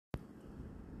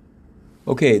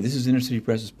Okay, this is Inner City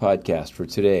Press's podcast for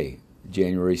today,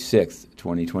 January 6th,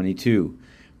 2022.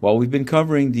 While we've been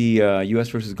covering the U.S.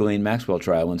 versus Ghislaine Maxwell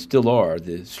trial, and still are,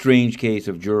 the strange case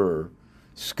of juror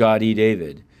Scotty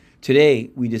David,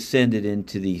 today we descended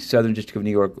into the Southern District of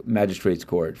New York Magistrates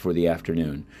Court for the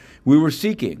afternoon. We were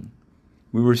seeking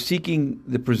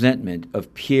the presentment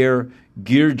of Pierre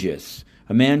Girgis,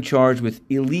 a man charged with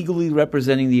illegally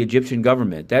representing the Egyptian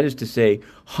government, that is to say,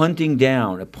 hunting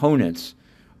down opponents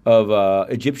of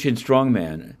Egyptian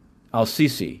strongman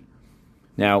al-Sisi.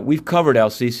 Now, we've covered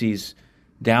al-Sisi's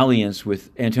dalliance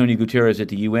with Antonio Guterres at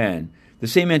the UN, the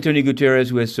same Antonio Guterres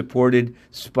who has supported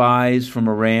spies from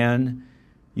Iran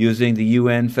using the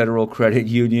UN Federal Credit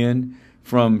Union,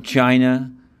 from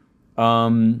China.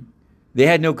 They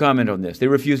had no comment on this. They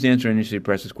refused to answer Inner City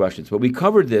Press's questions. But we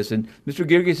covered this, and Mr.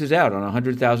 Girgis is out on a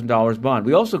 $100,000 bond.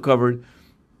 We also covered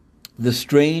the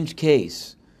strange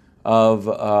case of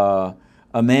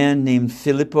a man named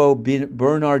Filippo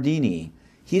Bernardini.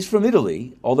 He's from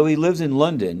Italy, although he lives in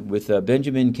London with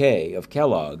Benjamin Kay of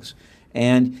Kellogg's,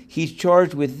 and he's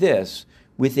charged with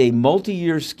a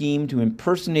multi-year scheme to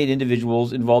impersonate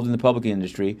individuals involved in the publishing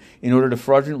industry in order to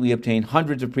fraudulently obtain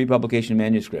hundreds of pre-publication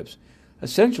manuscripts.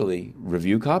 Essentially,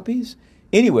 review copies?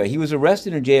 Anyway, he was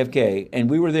arrested in JFK, and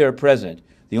we were there present,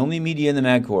 the only media in the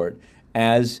Mag Court,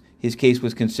 as his case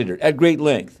was considered at great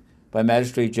length by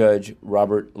Magistrate Judge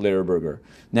Robert Lehrberger.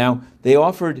 Now, they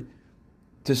offered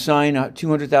to sign a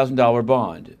 $200,000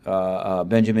 bond.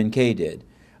 Benjamin Kay did.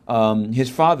 His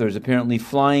father is apparently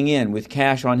flying in with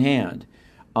cash on hand.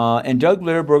 And Doug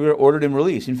Lehrberger ordered him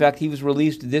released. In fact, he was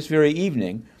released this very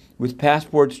evening with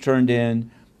passports turned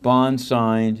in, bonds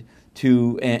signed,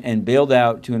 and bailed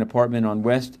out to an apartment on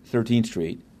West 13th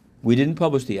Street. We didn't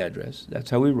publish the address.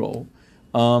 That's how we roll.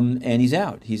 And he's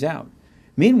out.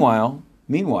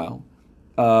 Meanwhile,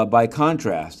 by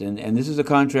contrast, and this is a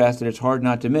contrast that it's hard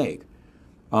not to make,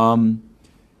 a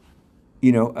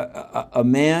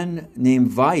man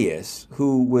named Valles,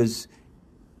 who was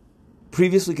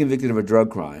previously convicted of a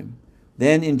drug crime,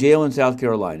 then in jail in South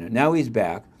Carolina. Now he's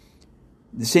back.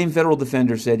 The same federal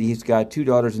defender said he's got two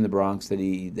daughters in the Bronx that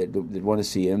want to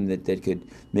see him, that could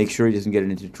make sure he doesn't get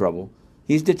into trouble.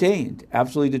 He's detained,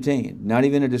 absolutely detained. Not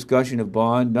even a discussion of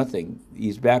bond, nothing.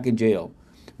 He's back in jail.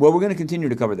 Well, we're going to continue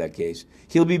to cover that case.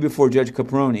 He'll be before Judge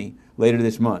Caproni later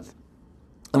this month.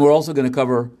 And we're also going to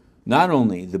cover not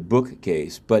only the book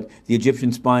case, but the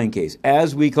Egyptian spying case,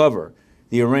 as we cover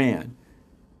the Iran,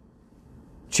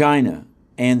 China,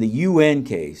 and the UN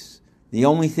case. The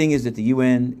only thing is that the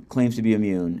UN claims to be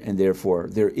immune, and therefore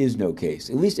there is no case,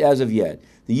 at least as of yet.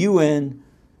 The UN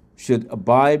should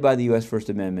abide by the U.S. First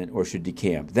Amendment or should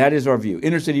decamp. That is our view.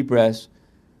 Inner City Press,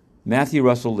 Matthew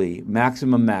Russell Lee,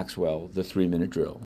 Maximum Maxwell, The 3-Minute Drill.